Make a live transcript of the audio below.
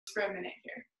for a minute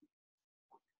here.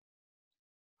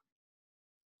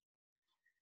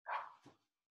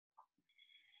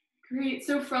 Great,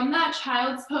 so from that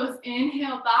child's pose,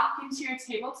 inhale back into your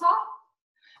tabletop.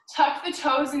 Tuck the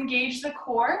toes, engage the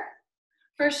core.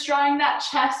 First drawing that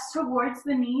chest towards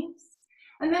the knees.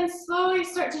 And then slowly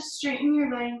start to straighten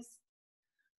your legs.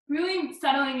 Really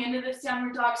settling into this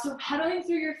downward dog. So pedaling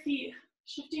through your feet,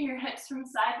 shifting your hips from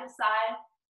side to side.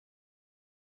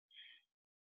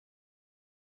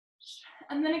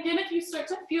 And then again, if you start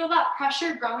to feel that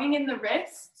pressure growing in the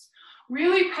wrists,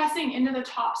 really pressing into the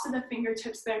tops of the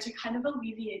fingertips there to kind of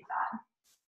alleviate that.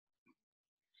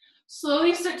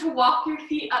 Slowly start to walk your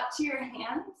feet up to your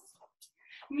hands,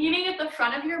 meeting at the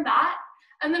front of your mat,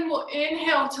 and then we'll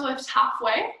inhale to lift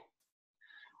halfway.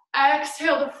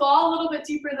 Exhale to fall a little bit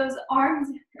deeper. Those arms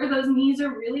or those knees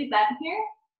are really bent here.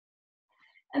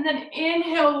 And then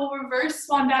inhale, we'll reverse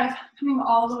swan dive, coming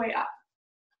all the way up.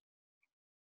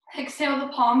 Exhale, the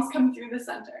palms come through the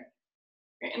center.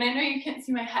 Great. And I know you can't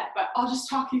see my head, but I'll just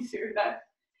talk you through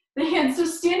the hands. So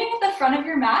standing at the front of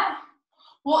your mat,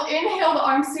 we'll inhale the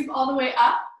arms sweep all the way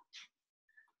up.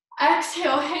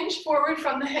 Exhale, hinge forward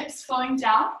from the hips flowing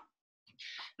down.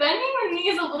 Bending your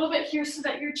knees a little bit here so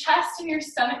that your chest and your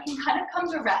stomach can kind of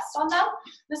come to rest on them.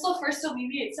 This will first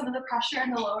alleviate some of the pressure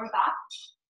in the lower back.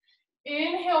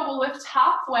 Inhale, we'll lift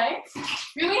halfway.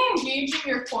 Really engaging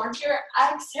your core here.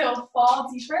 Exhale, fall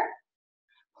deeper.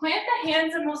 Plant the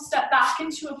hands and we'll step back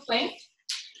into a plank.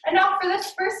 And now for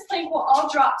this first plank, we'll all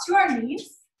drop to our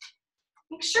knees.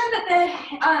 Make sure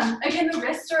that again, the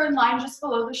wrists are in line just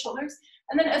below the shoulders.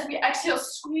 And then as we exhale,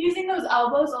 squeezing those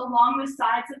elbows along the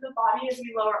sides of the body as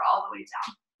we lower all the way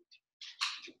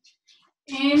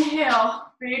down.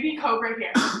 Inhale, baby cobra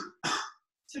here.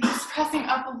 So just pressing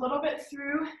up a little bit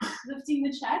through, lifting the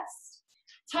chest,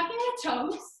 tucking the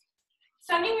toes,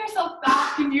 sending yourself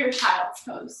back into your child's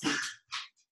pose.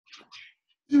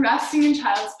 Resting in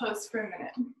child's pose for a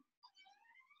minute.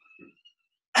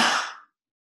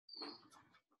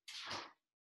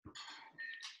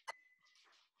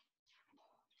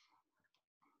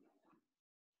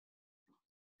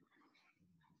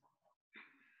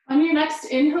 On your next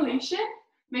inhalation,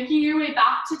 making your way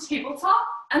back to tabletop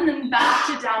and then back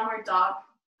to downward dog.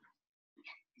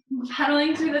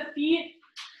 Pedaling through the feet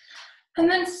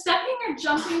and then stepping or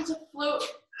jumping to float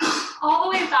all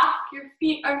the way back. Your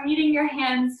feet are meeting your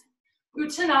hands.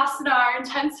 Uttanasana, our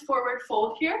intense forward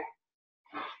fold here.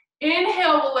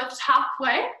 Inhale, we'll lift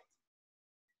halfway.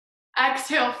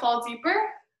 Exhale, fall deeper.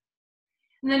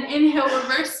 And then inhale,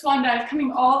 reverse swan dive,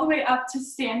 coming all the way up to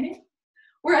standing.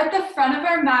 We're at the front of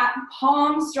our mat,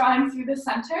 palms drawing through the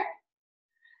center.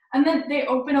 And then they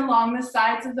open along the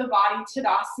sides of the body,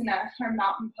 Tadasana, our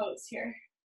mountain pose here.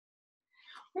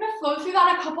 We're gonna flow through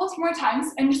that a couple more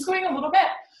times. I'm just going a little bit.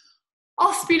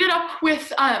 I'll speed it up with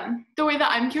the way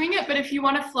that I'm doing it, but if you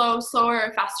wanna flow slower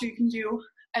or faster, you can do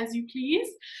as you please.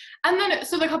 And then,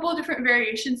 so the couple of different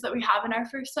variations that we have in our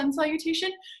first sun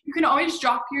salutation, you can always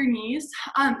drop your knees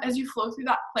as you flow through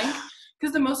that plank,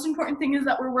 because the most important thing is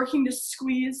that we're working to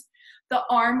squeeze the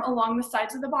arm along the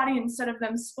sides of the body instead of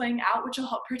them splaying out, which will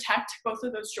help protect both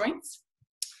of those joints.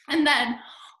 And then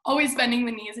always bending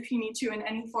the knees if you need to in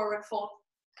any forward fold.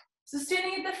 So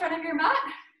standing at the front of your mat,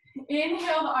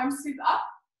 inhale, the arms sweep up.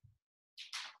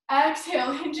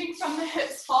 Exhale, hinging from the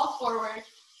hips, fall forward.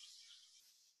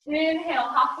 Inhale,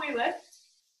 halfway lift.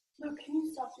 Luke, can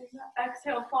you stop doing that?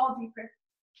 Exhale, fall deeper.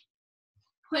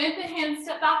 Plant the hands,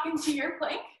 step back into your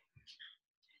plank.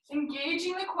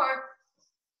 Engaging the core,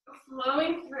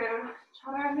 flowing through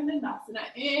Chaturanga.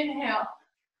 Inhale,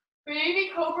 baby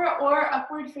cobra or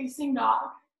upward facing dog.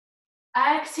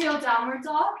 Exhale, downward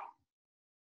dog.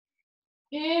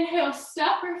 Inhale,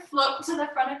 step or float to the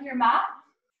front of your mat.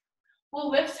 We'll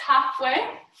lift halfway.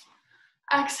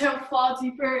 Exhale, fall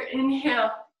deeper.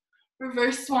 Inhale,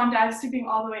 reverse swan dive, sweeping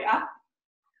all the way up.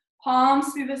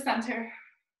 Palms through the center.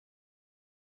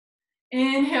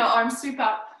 Inhale, arms sweep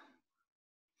up.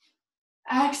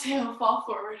 Exhale, fall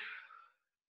forward.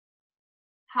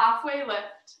 Halfway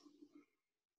lift.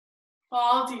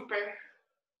 Fall deeper.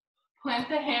 Plant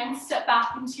the hands, step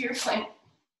back into your plank.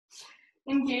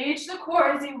 Engage the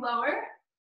core as you lower.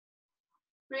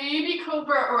 Baby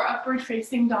cobra or upward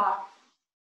facing dog.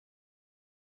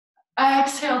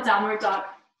 Exhale, downward dog.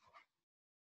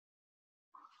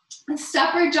 And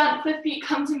step or jump the feet,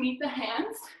 come to meet the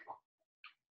hands.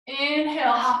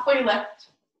 Inhale, halfway lift.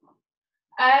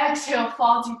 Exhale,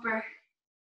 fall deeper.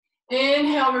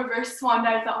 Inhale, reverse swan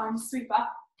dive, the arms sweep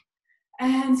up.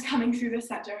 And coming through the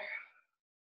center.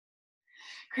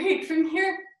 Great, from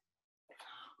here,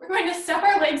 we're going to step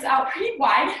our legs out pretty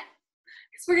wide.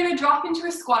 So we're gonna drop into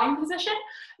a squatting position.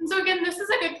 And so again, this is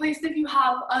a good place if you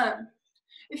have,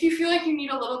 if you feel like you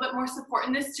need a little bit more support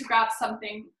in this to grab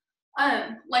something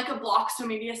like a block, so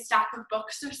maybe a stack of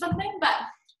books or something. But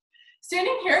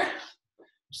standing here,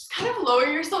 just kind of lower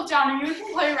yourself down, and you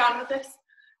can play around with this.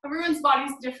 Everyone's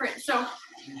body's different, so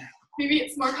maybe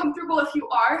it's more comfortable if you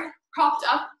are propped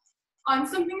up on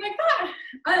something like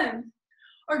that.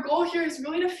 Our goal here is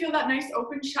really to feel that nice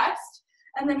open chest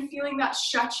and then feeling that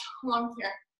stretch along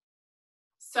here.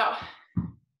 So,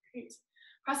 great.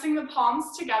 Pressing the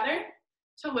palms together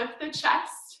to lift the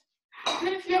chest. And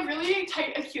then if you have really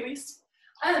tight Achilles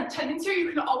tendons here, you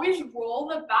can always roll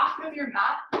the back of your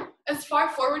mat as far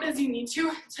forward as you need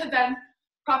to then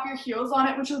prop your heels on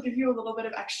it, which will give you a little bit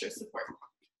of extra support.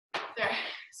 There.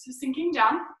 So sinking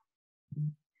down.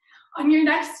 On your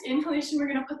next inhalation, we're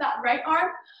going to put that right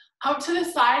arm out to the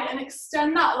side and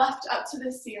extend that left up to the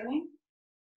ceiling.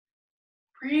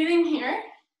 Breathing here.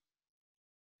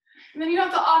 And then you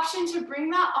have the option to bring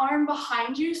that arm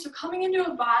behind you. So coming into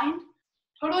a bind,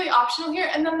 totally optional here.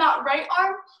 And then that right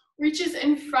arm reaches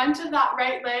in front of that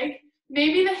right leg.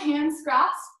 Maybe the hands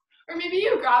grasp, or maybe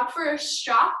you grab for a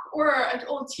strap or an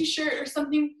old t-shirt or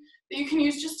something that you can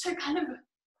use just to kind of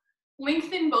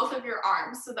lengthen both of your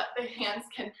arms so that the hands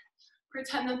can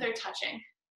pretend that they're touching.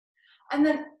 And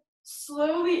then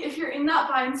slowly, if you're in that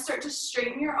bind, start to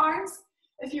straighten your arms.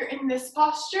 If you're in this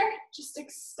posture, just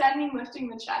extending, lifting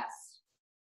the chest.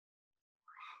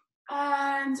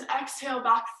 And exhale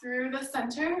back through the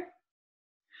center,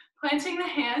 planting the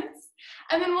hands.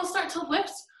 And then we'll start to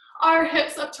lift our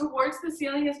hips up towards the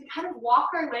ceiling as we kind of walk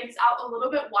our legs out a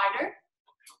little bit wider.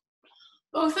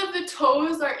 Both of the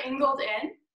toes are angled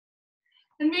in.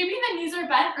 And maybe the knees are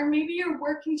bent, or maybe you're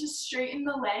working to straighten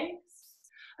the legs.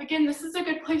 Again, this is a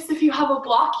good place if you have a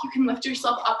block, you can lift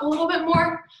yourself up a little bit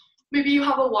more. Maybe you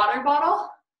have a water bottle.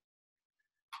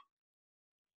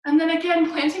 And then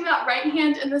again, planting that right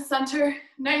hand in the center.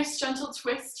 Nice gentle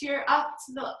twist here up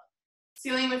to the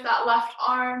ceiling with that left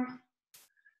arm.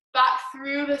 Back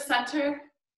through the center.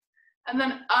 And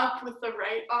then up with the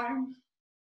right arm.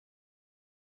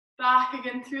 Back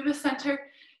again through the center.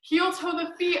 Heel toe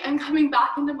the feet and coming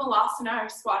back into Malasana, our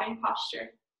squatting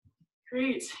posture.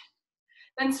 Great.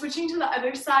 Then switching to the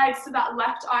other side, so that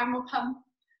left arm will come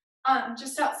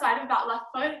just outside of that left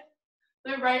foot.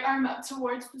 The right arm up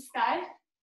towards the sky.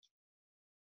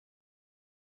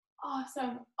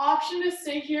 Awesome. Option to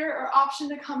stay here or option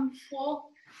to come full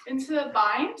into the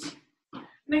bind.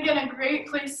 And again, a great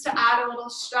place to add a little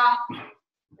strap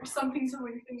or something to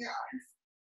lengthen your arms.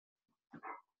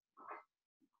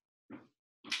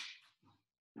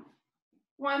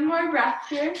 One more breath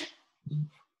here.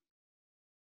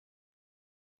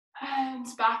 And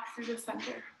back through the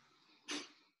center.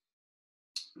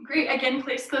 Great, again,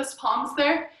 place those palms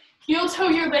there. Heel toe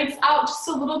your legs out just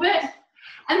a little bit.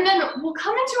 And then we'll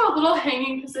come into a little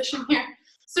hanging position here.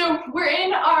 So we're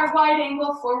in our wide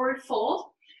angle forward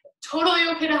fold. Totally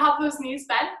okay to have those knees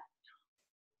bent.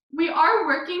 We are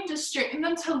working to straighten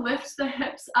them to lift the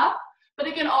hips up. But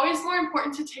again, always more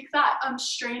important to take that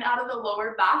strain out of the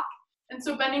lower back. And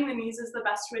so bending the knees is the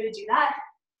best way to do that.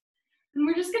 And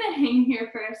we're just gonna hang here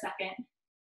for a second.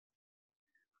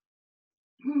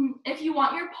 If you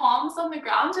want your palms on the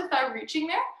ground, if they're reaching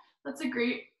there, that's a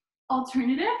great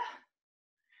alternative.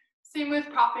 Same with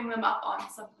propping them up on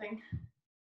something.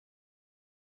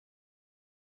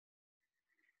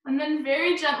 And then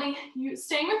very gently,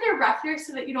 staying with your breath here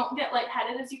so that you don't get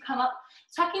lightheaded as you come up,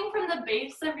 tucking from the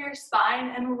base of your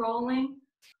spine and rolling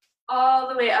all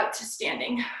the way up to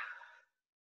standing.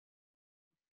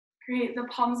 Great, the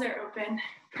palms are open.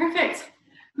 Perfect.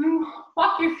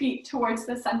 Walk your feet towards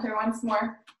the center once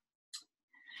more.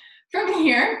 From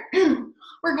here,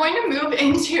 we're going to move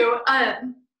into,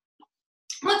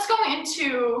 let's go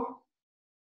into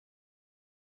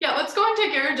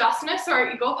Girajasana, so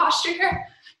our eagle posture here.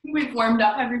 We've warmed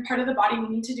up every part of the body we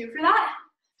need to do for that.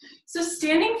 So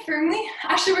standing firmly,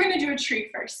 actually we're gonna do a tree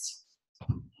first.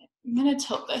 I'm gonna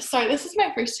tilt this. Sorry, this is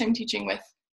my first time teaching with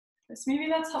this. Maybe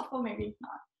that's helpful, maybe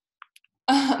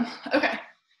not. Okay,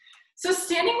 so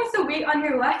standing with the weight on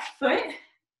your left foot,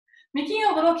 making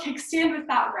a little kickstand with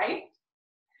that right,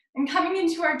 and coming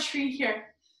into our tree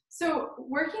here. So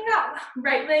working that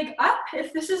right leg up,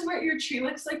 if this is what your tree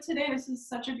looks like today, this is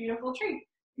such a beautiful tree.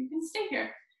 You can stay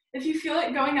here. If you feel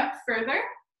it going up further,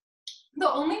 the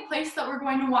only place that we're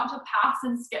going to want to pass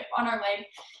and skip on our leg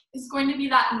is going to be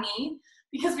that knee,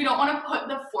 because we don't want to put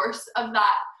the force of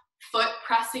that foot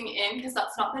pressing in, because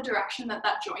that's not the direction that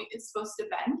that joint is supposed to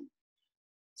bend.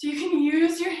 So you can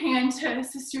use your hand to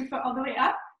assist your foot all the way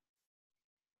up.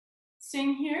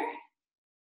 Staying here.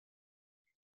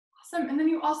 Awesome. And then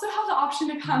you also have the option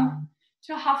to come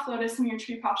to a half lotus in your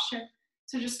tree posture.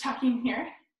 So just tucking here.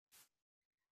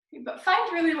 Okay, but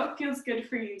find really what feels good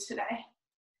for you today.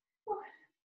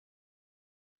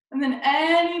 And then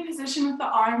any position with the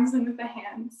arms and with the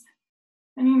hands.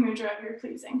 Any mudra of your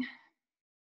pleasing.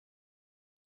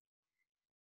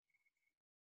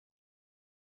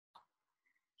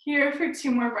 Here for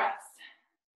 2 more breaths.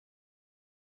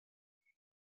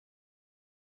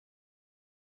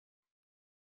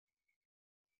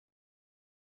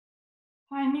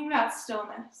 Finding that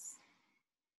stillness.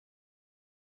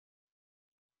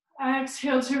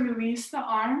 Exhale to release the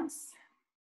arms.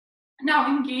 Now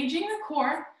engaging the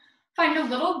core, find a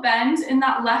little bend in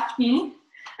that left knee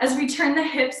as we turn the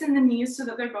hips and the knees so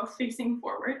that they're both facing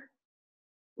forward.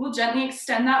 We'll gently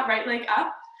extend that right leg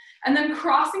up and then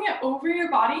crossing it over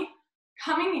your body,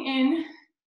 coming in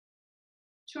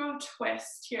to a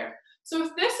twist here. So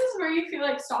if this is where you feel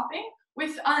like stopping,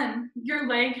 with your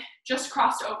leg just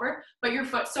crossed over, but your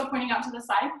foot still pointing out to the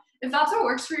side, if that's what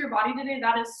works for your body today,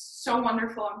 that is so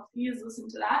wonderful, and please listen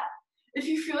to that. If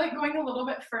you feel like going a little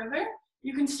bit further,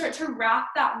 you can start to wrap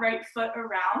that right foot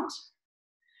around.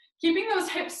 Keeping those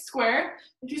hips square,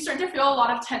 if you start to feel a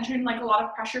lot of tension, like a lot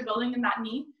of pressure building in that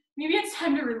knee, maybe it's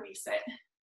time to release it.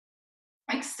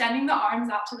 Extending the arms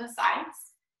out to the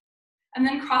sides, and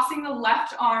then crossing the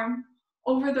left arm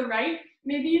over the right.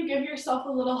 Maybe you give yourself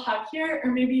a little hug here, or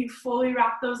maybe you fully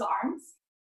wrap those arms.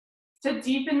 To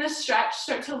deepen the stretch,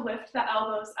 start to lift the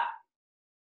elbows up.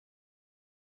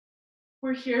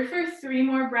 We're here for 3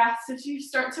 more breaths. If you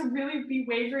start to really be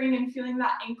wavering and feeling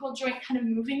that ankle joint kind of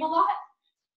moving a lot,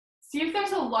 see if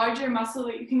there's a larger muscle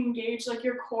that you can engage, like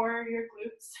your core or your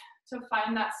glutes, to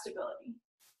find that stability.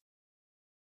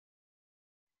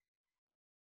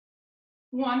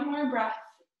 1 more breath.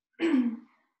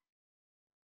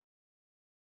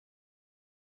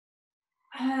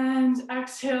 And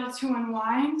exhale to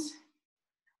unwind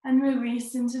and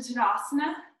release into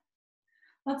Tadasana.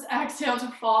 Let's exhale to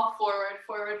fall forward,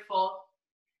 forward fold.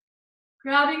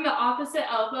 Grabbing the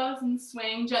opposite elbows and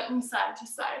swaying gently side to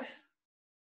side.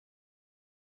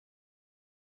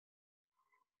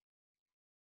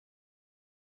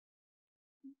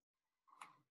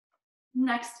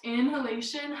 Next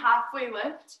inhalation, halfway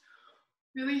lift.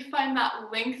 Really find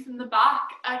that length in the back.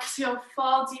 Exhale,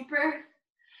 fall deeper.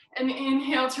 And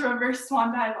inhale to reverse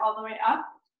swan dive all the way up.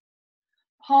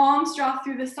 Palms draw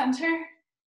through the center.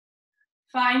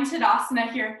 Find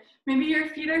Tadasana here. Maybe your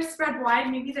feet are spread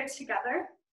wide, maybe they're together.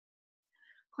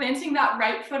 Planting that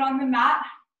right foot on the mat,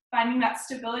 finding that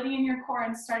stability in your core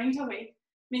and starting to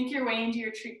make your way into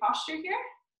your tree posture here.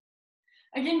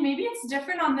 Again, maybe it's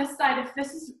different on this side. If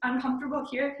this is uncomfortable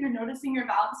here, if you're noticing your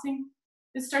balancing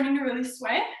is starting to really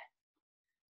sway,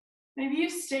 maybe you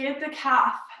stay at the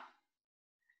calf.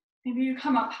 Maybe you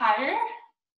come up higher.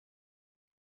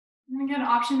 And we get an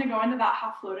option to go into that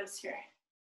half lotus here.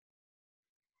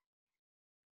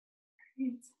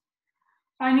 Great.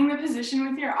 Finding the position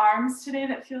with your arms today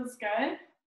that feels good.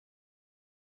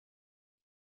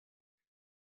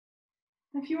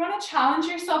 If you want to challenge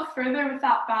yourself further with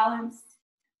that balance,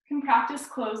 you can practice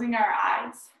closing our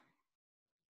eyes.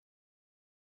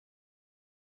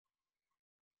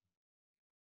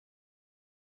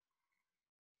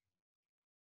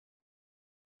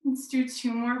 Let's do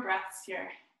 2 more breaths here.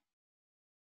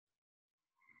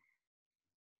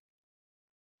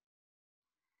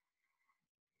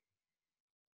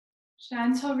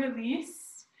 Gentle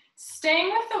release.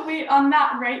 Staying with the weight on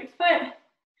that right foot.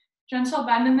 Gentle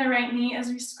bend in the right knee as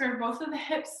we square both of the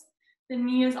hips. The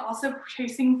knee is also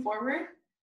tracing forward.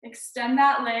 Extend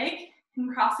that leg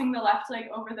and crossing the left leg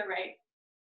over the right.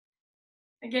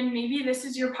 Again, maybe this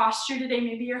is your posture today.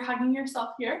 Maybe you're hugging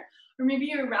yourself here, or maybe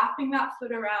you're wrapping that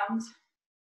foot around.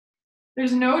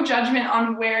 There's no judgment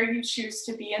on where you choose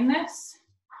to be in this.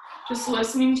 Just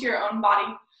listening to your own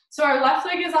body. So our left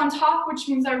leg is on top, which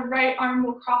means our right arm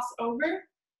will cross over.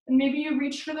 And maybe you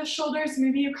reach for the shoulders,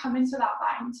 maybe you come into that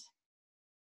bind.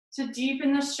 To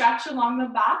deepen the stretch along the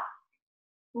back,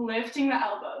 lifting the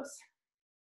elbows.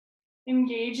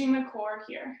 Engaging the core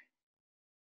here.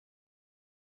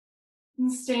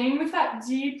 And staying with that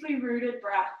deeply rooted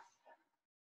breath.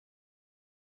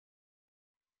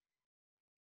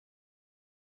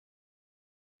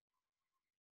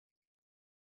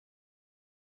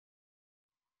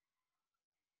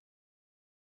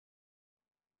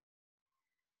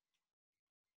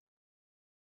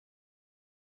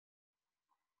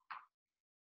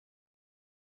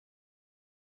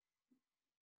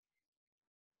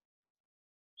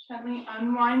 Gently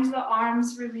unwind the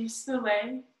arms, release the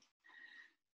leg.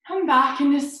 Come back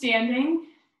into standing,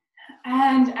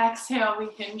 and exhale, we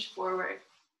hinge forward.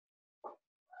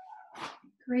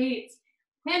 Great.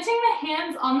 Planting the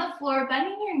hands on the floor,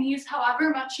 bending your knees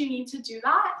however much you need to do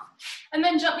that. And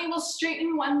then gently we'll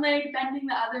straighten one leg, bending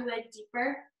the other leg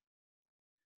deeper.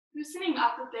 Loosening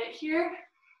up a bit here.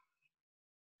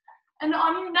 And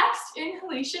on your next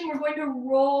inhalation, we're going to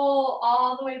roll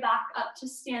all the way back up to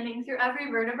standing through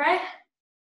every vertebrae.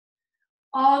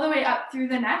 All the way up through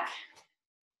the neck.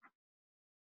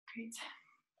 Great.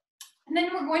 And then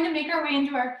we're going to make our way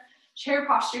into our chair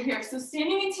posture here. So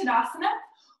standing in Tadasana,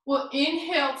 we'll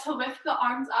inhale to lift the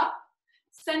arms up,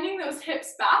 sending those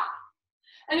hips back.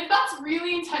 And if that's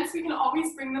really intense, we can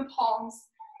always bring the palms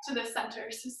to the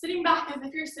center. So sitting back as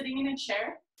if you're sitting in a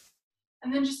chair.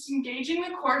 And then just engaging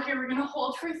the core here, we're gonna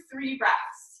hold for 3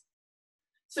 breaths.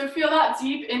 So feel that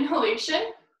deep inhalation.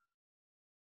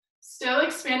 Still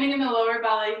expanding in the lower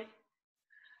belly.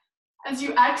 As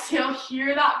you exhale,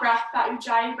 hear that breath, that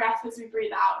Ujjayi breath as we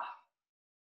breathe out.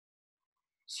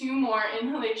 2 more,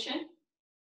 inhalation.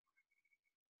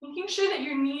 Making sure that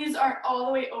your knees aren't all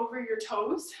the way over your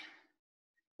toes.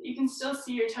 That you can still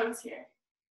see your toes here.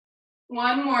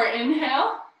 1 more,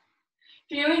 inhale.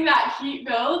 Feeling that heat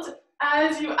build.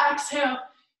 As you exhale,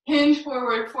 hinge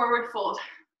forward, forward fold.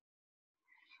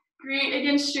 Great,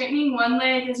 again, straightening one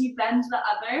leg as you bend the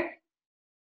other.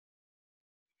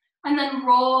 And then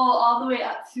roll all the way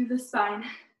up through the spine.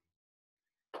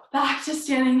 Back to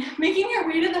standing, making your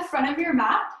way to the front of your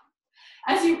mat.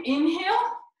 As you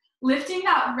inhale, lifting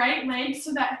that right leg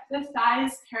so that the thigh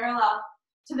is parallel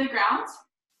to the ground.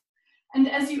 And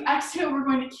as you exhale, we're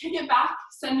going to kick it back,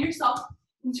 send yourself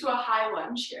into a high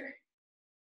lunge here.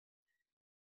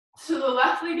 So the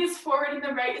left leg is forward and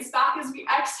the right is back as we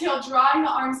exhale, drawing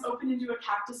the arms open into a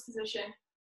cactus position.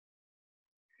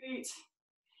 Great.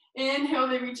 Inhale,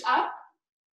 they reach up.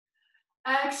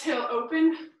 Exhale,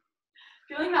 open.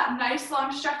 Feeling that nice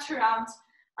long stretch around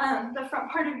the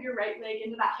front part of your right leg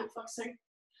into that hip flexor.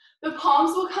 The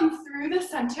palms will come through the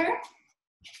center.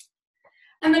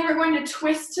 And then we're going to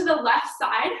twist to the left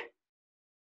side.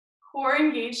 Core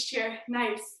engaged here,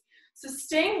 nice. So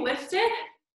staying lifted.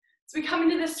 As we come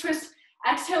into this twist,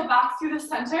 exhale back through the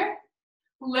center.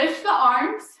 Lift the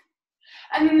arms.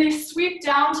 And then they sweep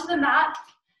down to the mat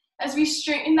as we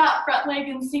straighten that front leg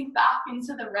and sink back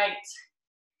into the right.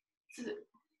 So,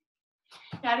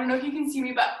 yeah, I don't know if you can see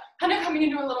me, but kind of coming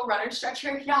into a little runner stretch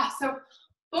here. Yeah, so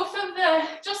both of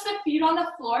just the feet on the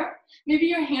floor. Maybe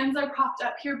your hands are propped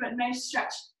up here, but nice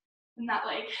stretch in that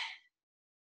leg.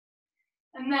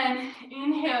 And then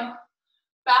inhale,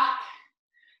 back,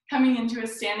 coming into a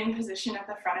standing position at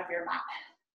the front of your mat.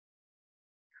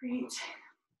 Great.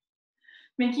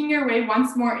 Making your way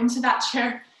once more into that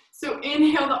chair. So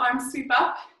inhale, the arms sweep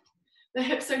up. The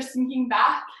hips are sinking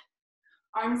back.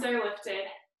 Arms are lifted.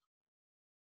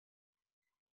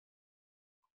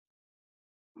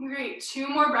 Great, 2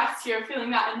 more breaths here, feeling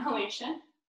that inhalation.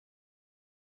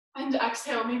 And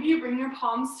exhale, maybe you bring your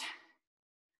palms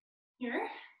here.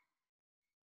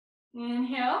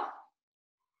 Inhale.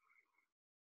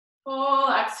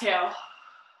 Full exhale.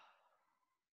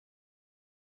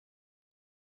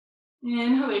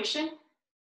 Inhalation.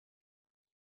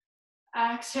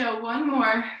 Exhale, 1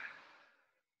 more.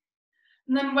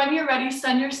 And then when you're ready,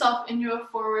 send yourself into a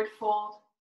forward fold.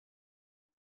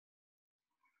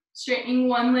 Straightening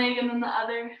one leg and then the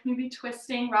other, maybe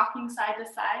twisting, rocking side to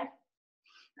side.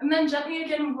 And then gently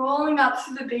again, rolling up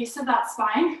through the base of that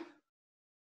spine,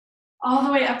 all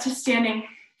the way up to standing.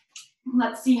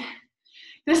 Let's see.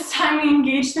 This time we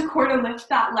engage the core to lift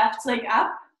that left leg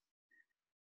up.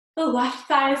 The left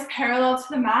thigh is parallel to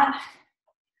the mat.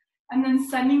 And then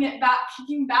sending it back,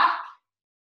 kicking back,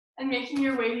 and making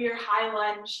your way to your high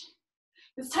lunge.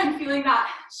 This time feeling that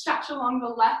stretch along the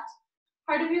left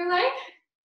part of your leg.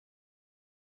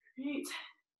 Great.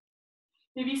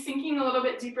 Maybe sinking a little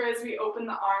bit deeper as we open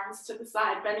the arms to the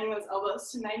side, bending those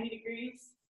elbows to 90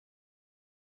 degrees.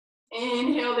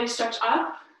 Inhale, they stretch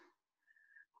up.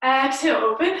 Exhale,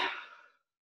 open.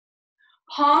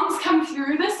 Palms come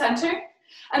through the center,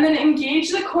 and then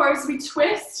engage the core as we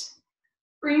twist.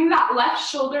 Bring that left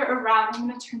shoulder around. I'm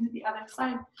going to turn to the other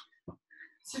side.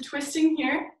 So twisting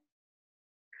here.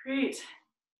 Great.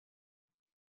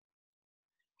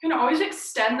 You can always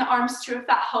extend the arms too if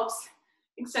that helps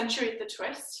accentuate the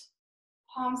twist.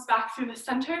 Palms back through the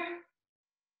center.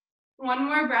 1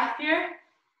 more breath here.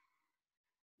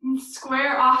 And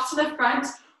square off to the front.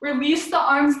 Release the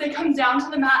arms, they come down to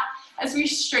the mat as we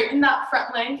straighten that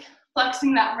front leg,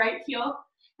 flexing that right heel,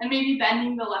 and maybe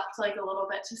bending the left leg a little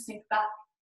bit to sink back.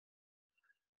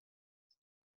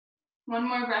 1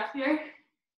 more breath here.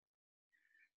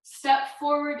 Step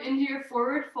forward into your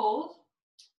forward fold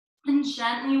and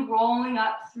gently rolling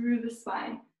up through the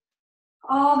spine.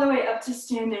 all the way up to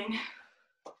standing.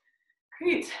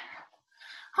 Great.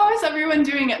 How is everyone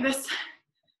doing at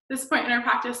this point in our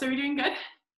practice? Are we doing good?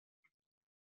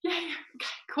 Yeah, okay,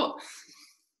 cool.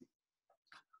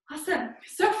 Awesome.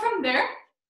 So from there,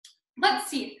 let's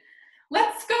see.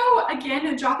 Let's go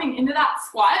again, dropping into that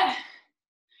squat.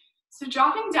 So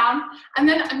dropping down, and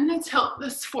then I'm gonna tilt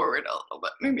this forward a little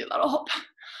bit. Maybe that'll help.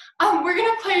 We're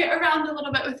gonna play around a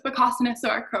little bit with Bakasana, so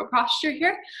our crow posture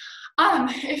here.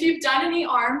 If you've done any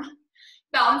arm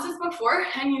balances before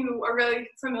and you are really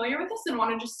familiar with this and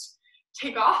wanna just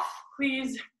take off,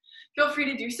 please feel free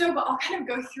to do so, but I'll kind of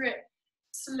go through it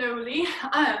slowly,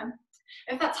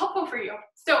 if that's helpful for you.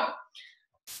 So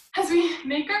as we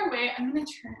make our way, I'm gonna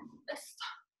turn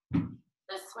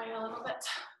this way a little bit.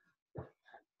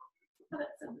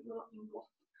 That's a little angle.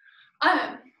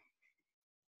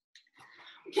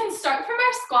 We can start from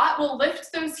our squat. We'll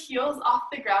lift those heels off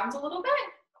the ground a little bit,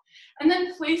 and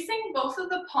then placing both of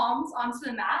the palms onto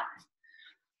the mat,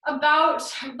 about,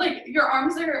 like, your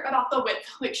arms are about the width,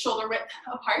 like shoulder width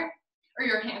apart, or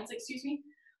your hands, excuse me.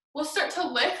 We'll start to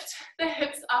lift the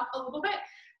hips up a little bit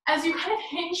as you kind of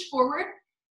hinge forward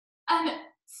and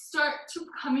start to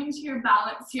come into your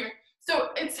balance here.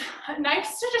 So it's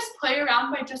nice to just play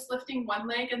around by just lifting one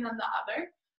leg and then the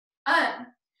other.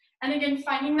 And again,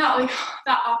 finding that, like,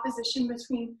 that opposition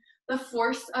between the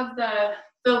force of the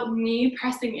knee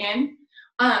pressing in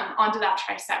onto that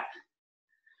tricep.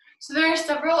 So there are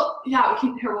several, yeah,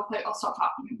 we'll play, I'll stop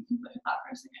talking and we can play with that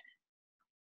for a second.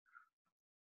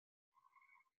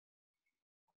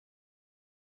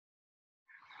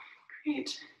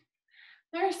 Great.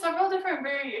 There are several different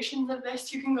variations of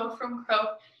this. You can go from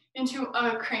crow into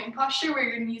a crane posture where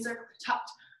your knees are tucked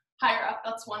higher up.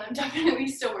 That's one I'm definitely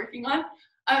still working on.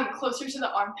 Closer to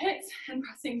the armpits and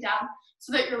pressing down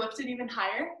so that you're lifted even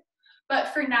higher. But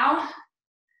for now,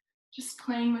 just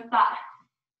playing with that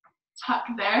tuck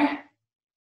there.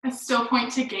 A still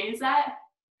point to gaze at.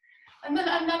 And then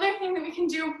another thing that we can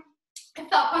do, if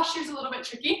that posture is a little bit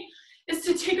tricky, is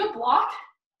to take a block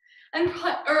and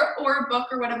put, or a book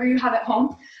or whatever you have at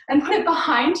home, and put it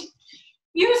behind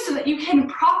you so that you can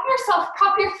prop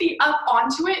your feet up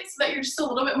onto it so that you're just a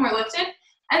little bit more lifted,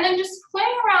 and then just play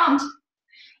around,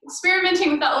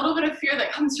 experimenting with that little bit of fear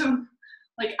that comes from,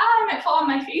 like, I might fall on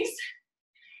my face.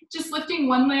 Just lifting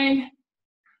one leg and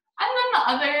then the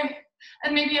other,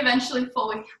 and maybe eventually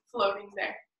fully floating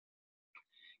there.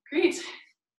 Great. If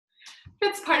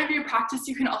it's part of your practice,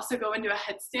 you can also go into a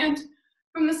headstand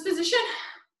from this position,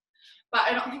 but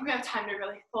I don't think we have time to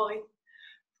really fully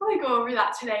go over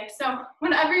that today. So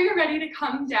whenever you're ready to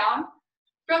come down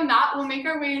from that, we'll make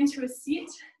our way into a seat.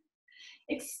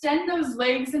 Extend those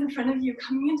legs in front of you,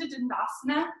 coming into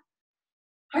Dandasana,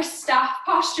 our staff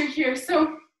posture here.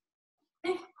 So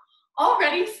if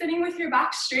already sitting with your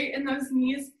back straight and those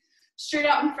knees straight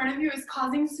out in front of you is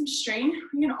causing some strain,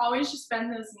 you can always just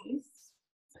bend those knees.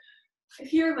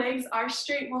 If your legs are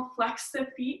straight, we'll flex the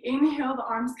feet. Inhale, the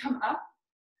arms come up.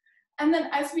 And then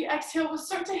as we exhale, we'll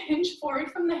start to hinge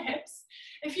forward from the hips.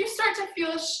 If you start to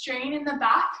feel a strain in the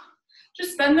back,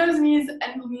 just bend those knees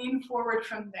and lean forward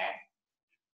from there.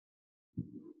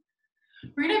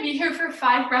 We're gonna be here for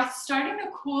 5 breaths, starting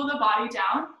to cool the body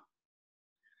down.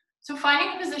 So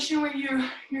finding a position where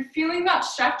you're feeling that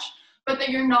stretch, but that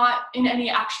you're not in any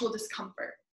actual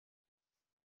discomfort.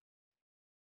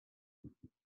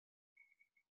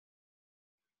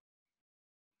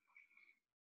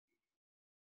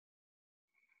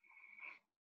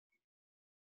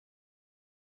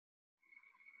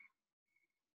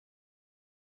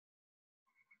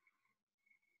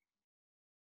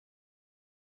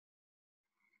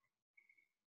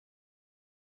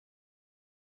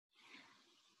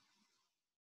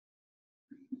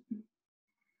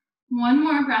 One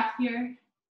more breath here.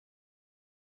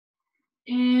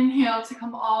 Inhale to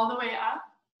come all the way up.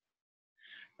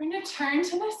 We're going to turn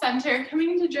to the center,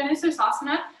 coming into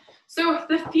Janusasana. So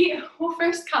the feet will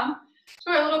first come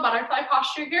to our little butterfly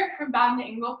posture here, or bound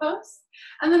angle pose.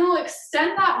 And then we'll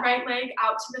extend that right leg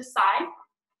out to the side.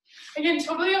 Again,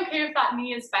 totally okay if that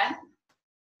knee is bent.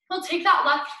 We'll take that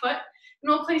left foot and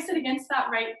we'll place it against that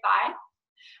right thigh.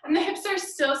 And the hips are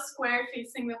still square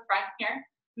facing the front here.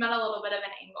 I'm at a little bit of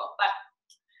an angle, but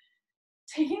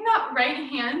taking that right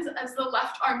hand as the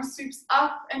left arm sweeps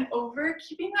up and over,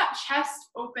 keeping that chest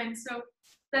open so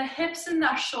the hips and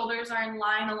the shoulders are in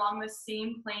line along the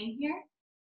same plane here.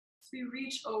 So we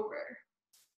reach over.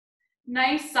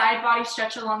 Nice side body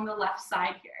stretch along the left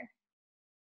side here.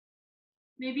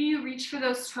 Maybe you reach for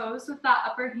those toes with that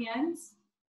upper hand.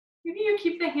 Maybe you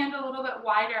keep the hand a little bit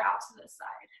wider out to the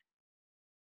side.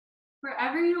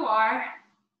 Wherever you are,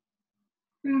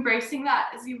 Embracing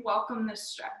that as you welcome this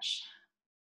stretch.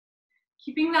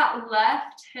 Keeping that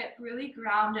left hip really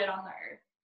grounded on the earth.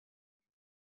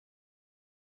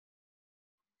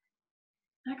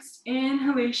 Next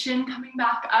inhalation, coming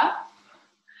back up.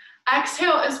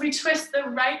 Exhale as we twist, the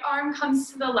right arm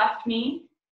comes to the left knee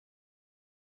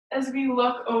as we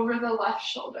look over the left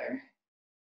shoulder.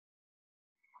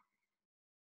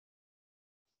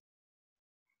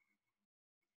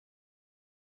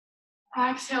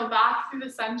 Exhale back through the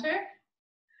center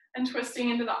and twisting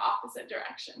into the opposite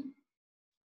direction.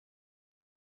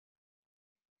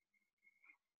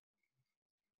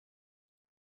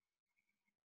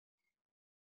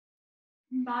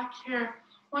 Back here.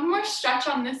 One more stretch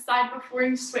on this side before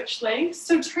you switch legs.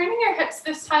 So turning your hips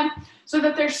this time so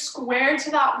that they're square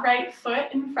to that right foot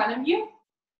in front of you.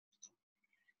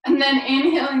 And then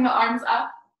inhaling the arms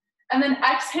up. And then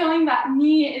exhaling, that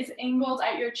knee is angled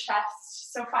at your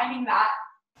chest. So finding that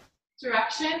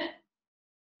direction.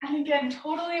 And again,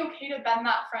 totally okay to bend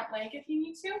that front leg if you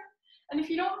need to. And if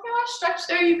you don't feel a stretch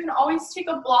there, you can always take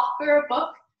a block or a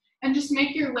book and just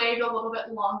make your leg a little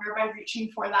bit longer by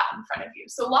reaching for that in front of you.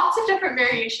 So lots of different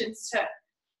variations to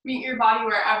meet your body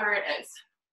wherever it is.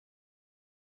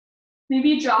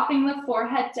 Maybe dropping the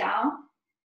forehead down.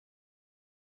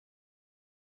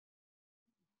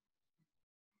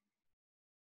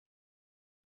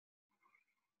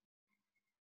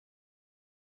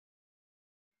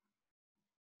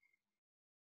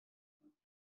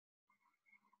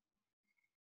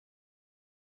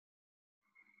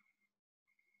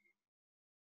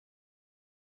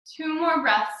 Two more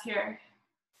breaths here.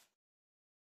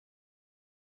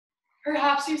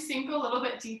 Perhaps you sink a little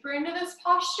bit deeper into this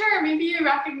posture, or maybe you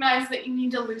recognize that you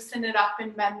need to loosen it up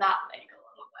and bend that leg a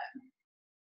little bit.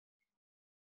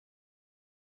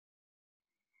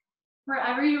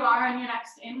 Wherever you are on your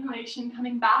next inhalation,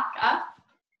 coming back up,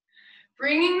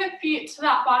 bringing the feet to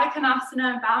that Baddha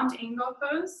Konasana bound angle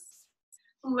pose,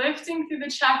 lifting through the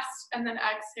chest and then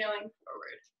exhaling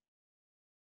forward.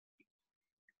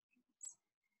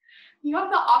 You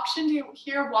have the option to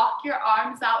here walk your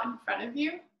arms out in front of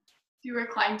you. You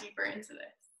recline deeper into this.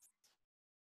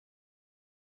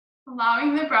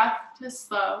 Allowing the breath to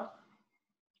slow.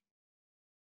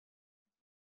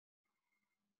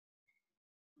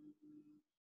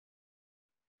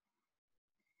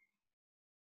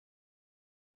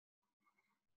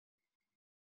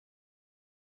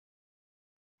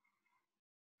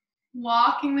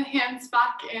 Walking the hands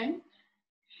back in.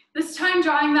 This time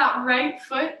drawing that right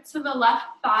foot to the left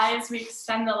thigh as we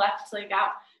extend the left leg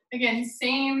out. Again,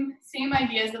 same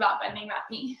ideas about bending that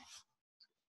knee.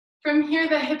 From here,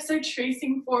 the hips are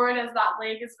tracing forward as that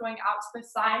leg is going out to the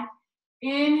side.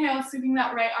 Inhale, sweeping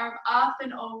that right arm up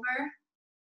and over.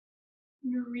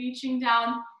 You're reaching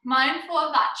down, mindful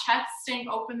of that chest staying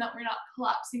open, that we're not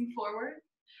collapsing forward.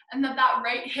 And that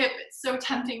right hip, it's so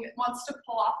tempting, it wants to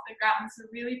pull off the ground, so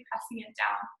really pressing it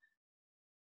down.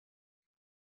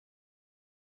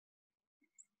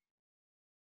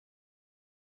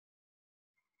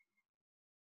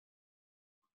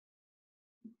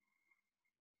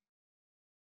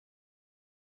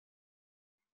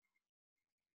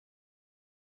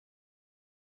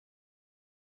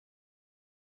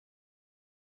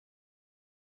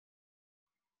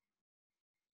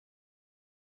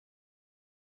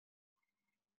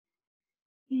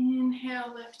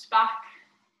 Inhale, lift back.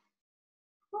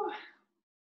 Whew.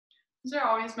 These are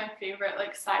always my favorite,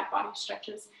 like side body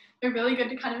stretches. They're really good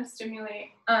to kind of stimulate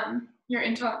your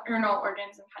internal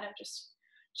organs and kind of just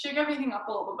shake everything up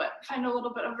a little bit. Find a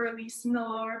little bit of release in the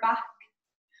lower back.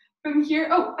 From here,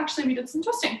 oh, actually we did some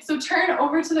twisting. So turn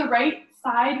over to the right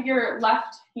side, your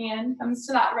left hand comes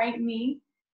to that right knee.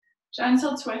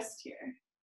 Gentle twist here.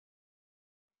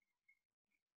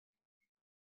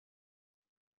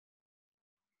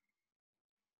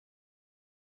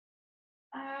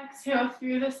 Exhale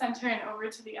through the center and over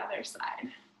to the other side.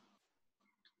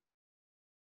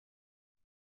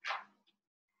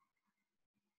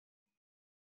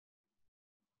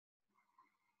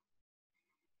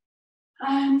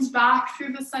 And back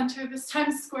through the center, this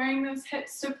time squaring those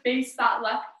hips to face that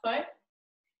left foot.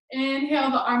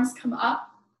 Inhale, the arms come up.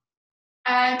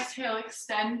 Exhale,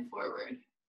 extend forward.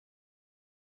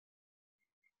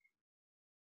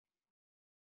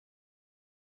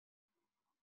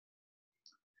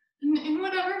 And in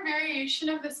whatever variation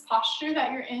of this posture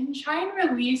that you're in, try and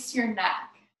release your neck.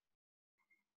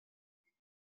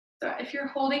 So if you're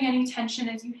holding any tension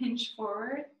as you hinge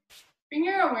forward, bring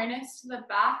your awareness to the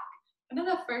back, into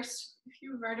the first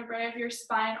few vertebrae of your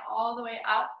spine all the way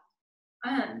up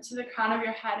and to the crown of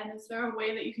your head. And is there a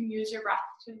way that you can use your breath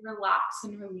to relax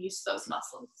and release those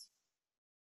muscles?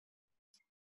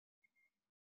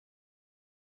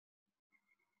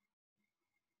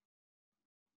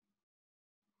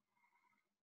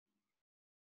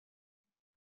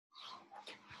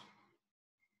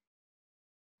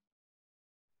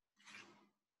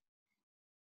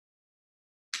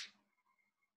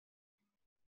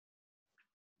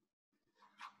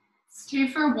 Stay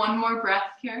for one more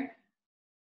breath here.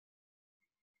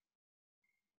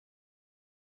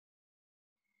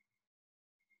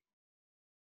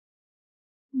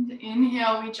 And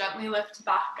inhale, we gently lift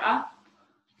back up.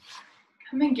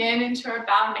 Come again into our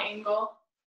bound angle.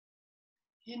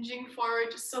 Hinging forward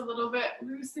just a little bit,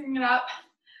 loosening it up.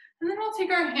 And then we'll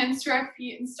take our hands to our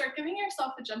feet and start giving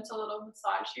yourself a gentle little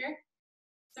massage here.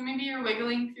 So maybe you're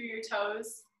wiggling through your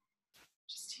toes.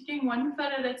 Just taking one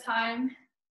foot at a time.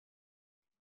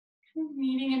 Kind of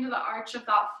kneading into the arch of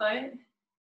that foot.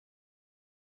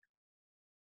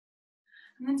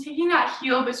 And then taking that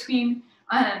heel between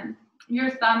your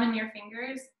thumb and your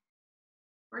fingers,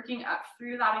 working up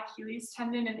through that Achilles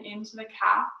tendon and into the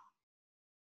calf.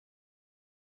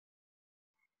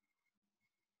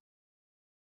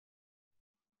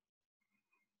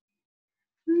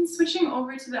 And switching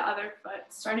over to the other foot,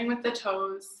 starting with the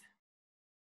toes.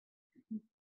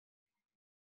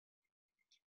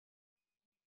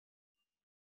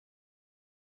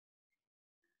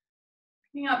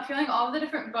 Picking up, feeling all the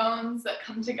different bones that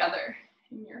come together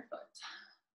in your foot.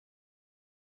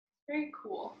 Very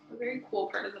cool, a very cool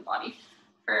part of the body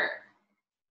for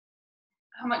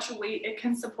how much weight it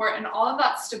can support and all of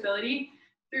that stability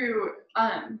through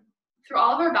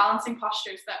all of our balancing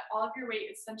postures, that all of your weight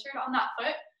is centered on that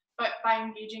foot, but by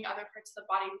engaging other parts of the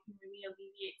body, we can really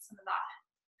alleviate some of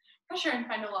that pressure and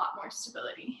find a lot more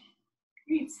stability.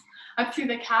 Great. Up through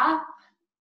the calf.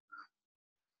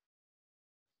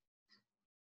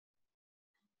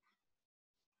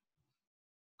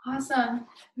 Awesome.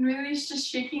 And release, just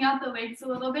shaking out the legs a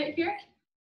little bit here.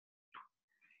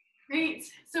 Great.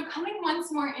 So coming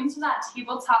once more into that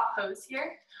tabletop pose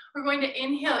here, we're going to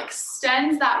inhale,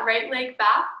 extend that right leg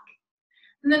back.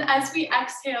 And then as we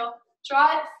exhale,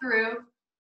 draw it through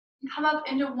and come up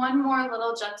into one more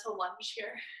little gentle lunge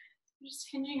here. Just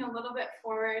hinging a little bit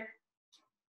forward.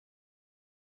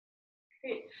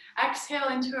 Great. Exhale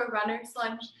into a runner's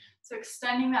lunge. So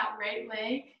extending that right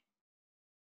leg.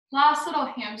 Last little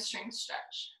hamstring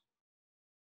stretch.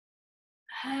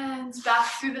 And back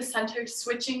through the center,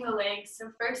 switching the legs. So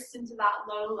first into that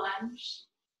low lunge.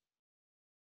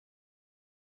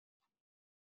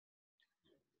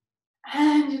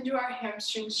 And into our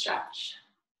hamstring stretch.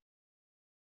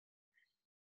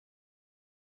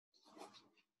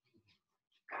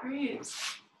 Great.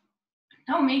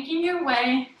 Now making your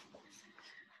way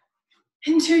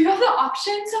into, you have the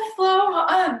option to flow.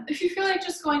 If you feel like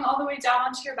just going all the way down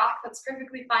onto your back, that's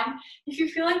perfectly fine. If you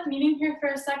feel like meeting here for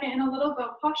a second in a little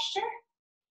boat posture,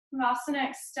 Vasana,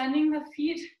 extending the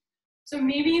feet. So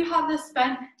maybe you have this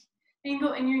bent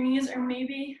angle in your knees, or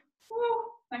maybe,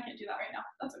 I can't do that right now,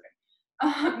 that's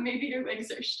okay. Maybe your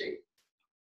legs are straight.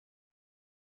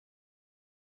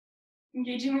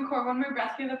 Engaging the core, one more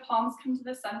breath here, the palms come to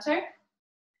the center.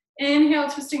 Inhale,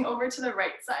 twisting over to the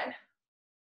right side.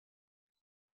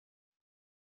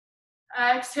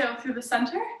 Exhale through the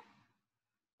center,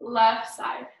 left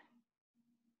side.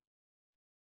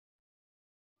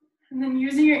 And then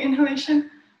using your inhalation,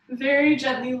 very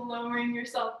gently lowering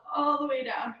yourself all the way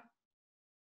down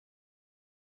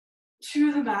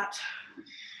to the mat.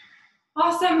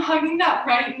 Awesome, hugging that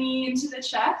right knee into the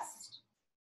chest.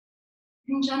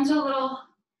 And gentle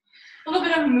little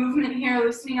bit of movement here,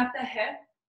 loosening up the hip.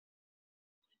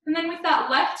 And then with that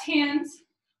left hand,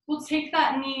 we'll take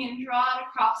that knee and draw it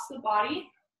across the body.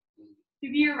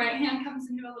 Maybe your right hand comes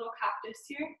into a little cactus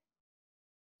here.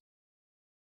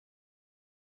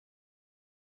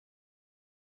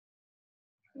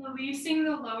 Releasing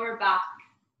the lower back.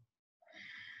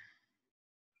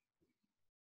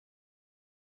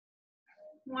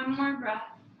 One more breath.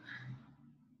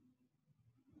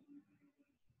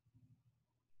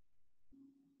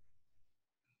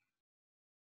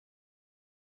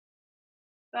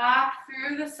 Back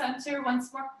through the center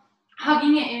once more,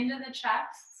 hugging it into the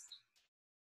chest.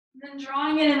 And then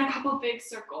drawing it in a couple big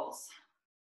circles.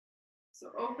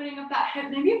 So opening up that hip,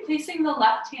 maybe placing the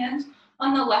left hand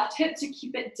on the left hip to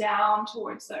keep it down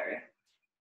towards the earth.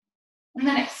 And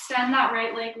then extend that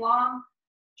right leg long.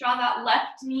 Draw that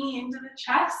left knee into the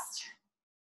chest.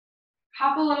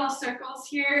 Couple little circles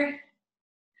here.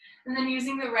 And then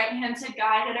using the right hand to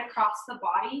guide it across the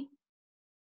body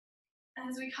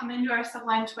as we come into our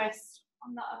sublime twist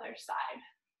on the other side.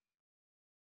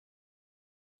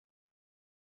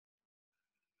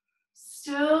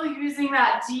 Still using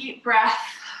that deep breath.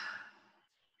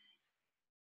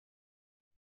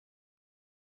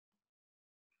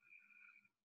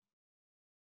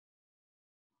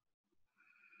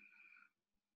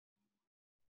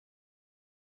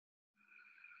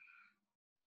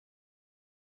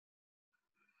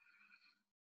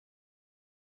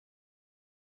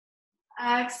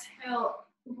 Exhale,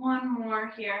 one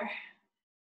more here.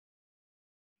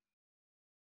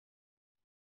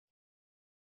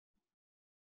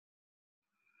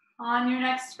 On your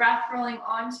next breath, rolling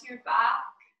onto your back.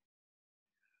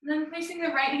 And then placing the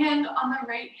right hand on the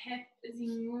right hip as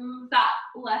you move that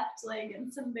left leg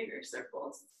in some bigger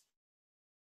circles.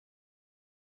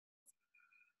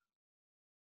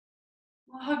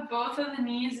 We'll hug both of the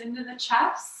knees into the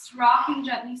chest, rocking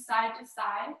gently side to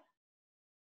side.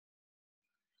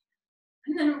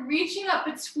 And then reaching up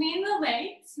between the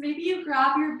legs, maybe you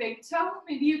grab your big toe,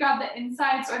 maybe you grab the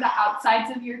insides or the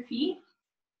outsides of your feet.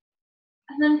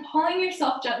 And then pulling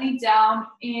yourself gently down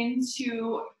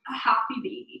into a happy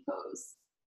baby pose.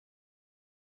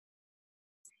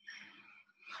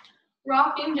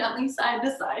 Rocking gently side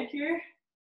to side here.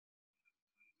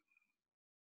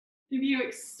 Maybe you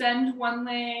extend one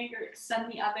leg or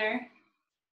extend the other.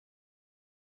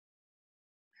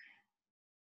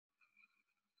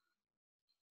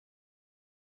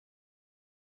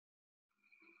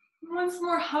 Once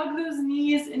more, hug those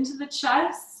knees into the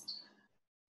chest.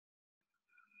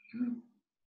 And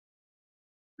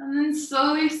then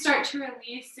slowly start to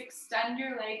release, extend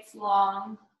your legs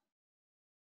long.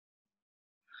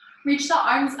 Reach the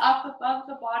arms up above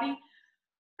the body.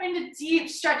 Find a deep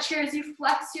stretch here as you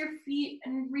flex your feet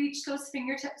and reach those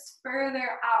fingertips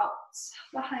further out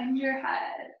behind your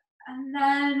head. And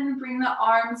then bring the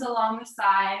arms along the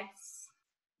sides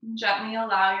and gently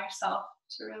allow yourself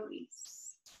to release.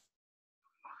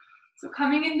 So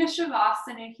coming into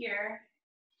Shavasana here,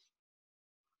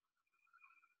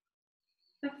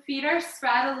 the feet are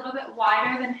spread a little bit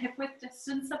wider than hip width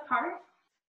distance apart.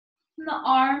 And the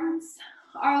arms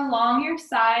are along your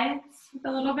sides with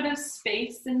a little bit of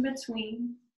space in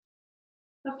between.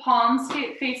 The palms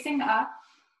facing up.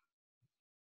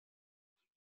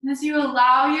 And as you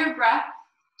allow your breath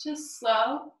to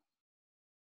slow,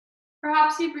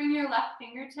 perhaps you bring your left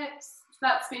fingertips to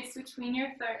that space between your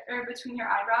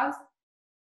eyebrows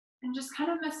and just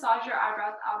kind of massage your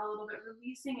eyebrows out a little bit,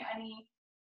 releasing any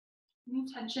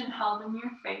tension held in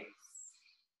your face.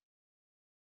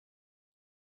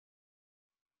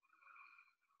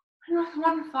 And with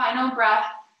one final breath,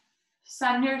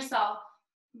 send yourself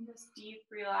in this deep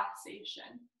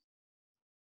relaxation.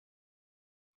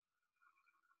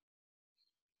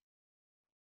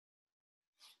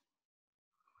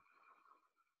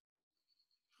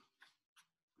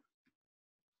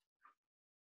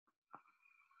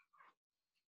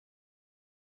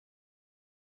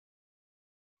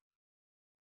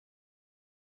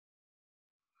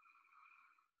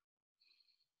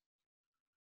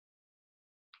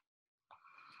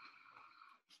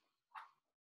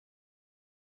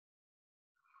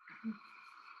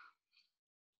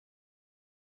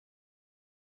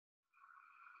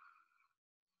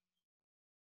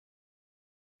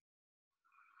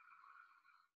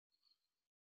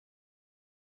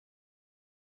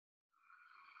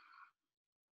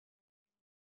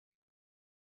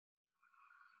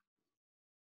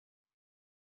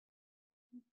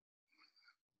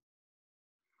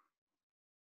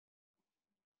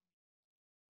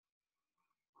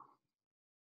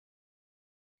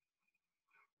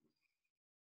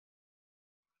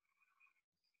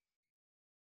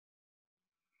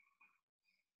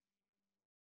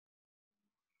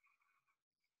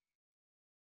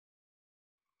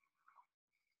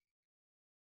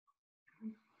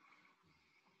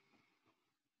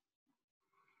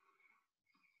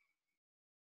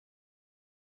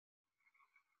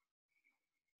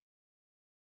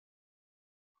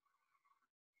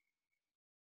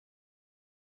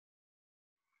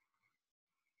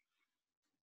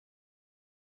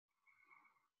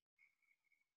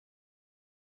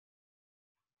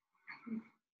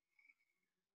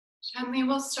 Gently,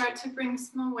 we'll start to bring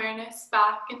some awareness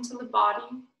back into the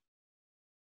body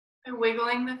by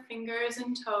wiggling the fingers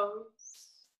and toes.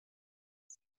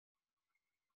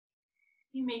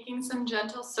 Be making some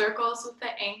gentle circles with the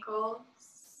ankles.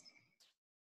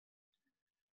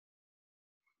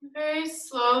 Very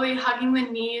slowly hugging the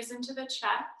knees into the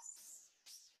chest.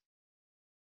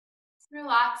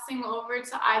 Relaxing over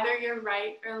to either your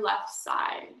right or left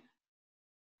side.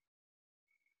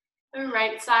 The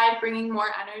right side bringing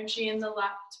more energy and the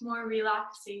left more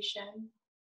relaxation.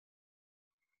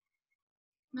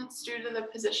 That's due to the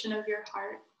position of your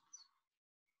heart.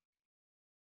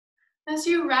 As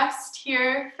you rest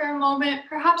here for a moment,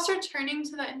 perhaps returning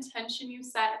to the intention you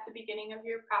set at the beginning of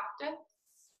your practice.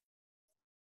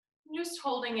 And just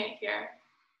holding it here.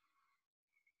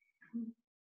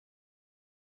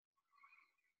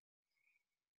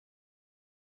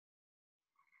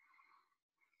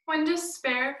 When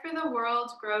despair for the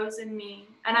world grows in me,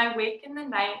 and I wake in the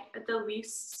night at the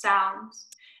least sound,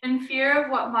 in fear of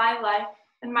what my life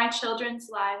and my children's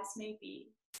lives may be,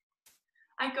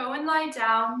 I go and lie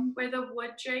down where the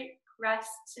wood drake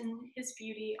rests in his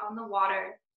beauty on the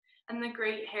water, and the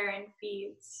great heron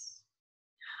feeds.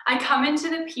 I come into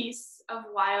the peace of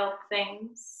wild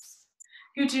things,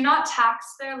 who do not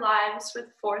tax their lives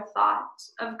with forethought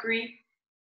of grief.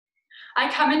 I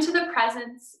come into the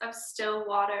presence of still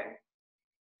water,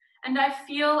 and I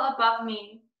feel above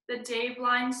me the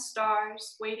day-blind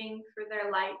stars waiting for their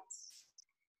lights.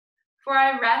 For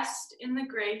I rest in the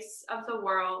grace of the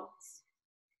world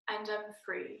and am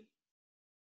free.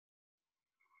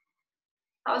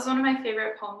 That was one of my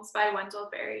favorite poems by Wendell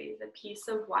Berry, The Peace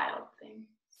of Wild Things.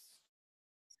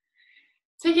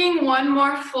 Taking one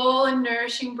more full and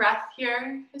nourishing breath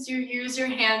here as you use your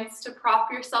hands to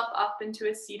prop yourself up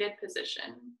into a seated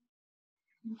position.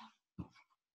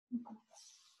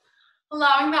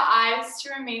 Allowing the eyes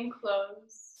to remain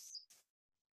closed.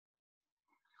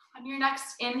 On your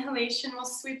next inhalation, we'll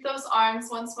sweep those arms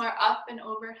once more up and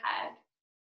overhead.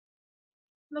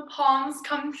 The palms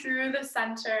come through the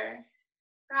center,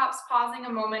 perhaps pausing a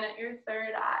moment at your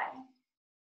third eye.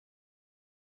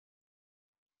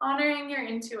 Honoring your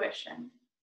intuition.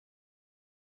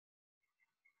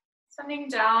 Sending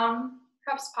down,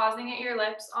 perhaps pausing at your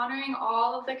lips, honoring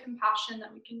all of the compassion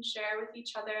that we can share with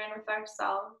each other and with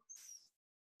ourselves.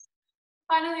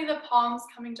 Finally, the palms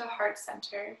coming to heart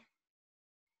center.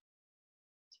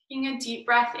 Taking a deep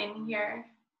breath in here.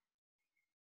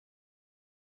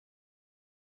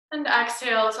 And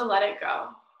exhale to let it go.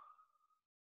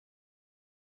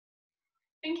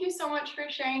 Thank you so much for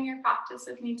sharing your practice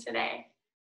with me today.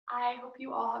 I hope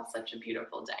you all have such a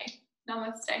beautiful day.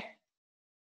 Namaste.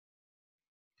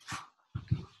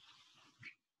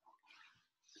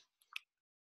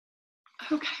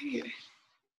 Okay.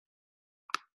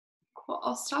 Cool,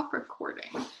 I'll stop recording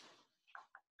if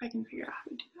I can figure out how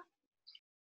to do that.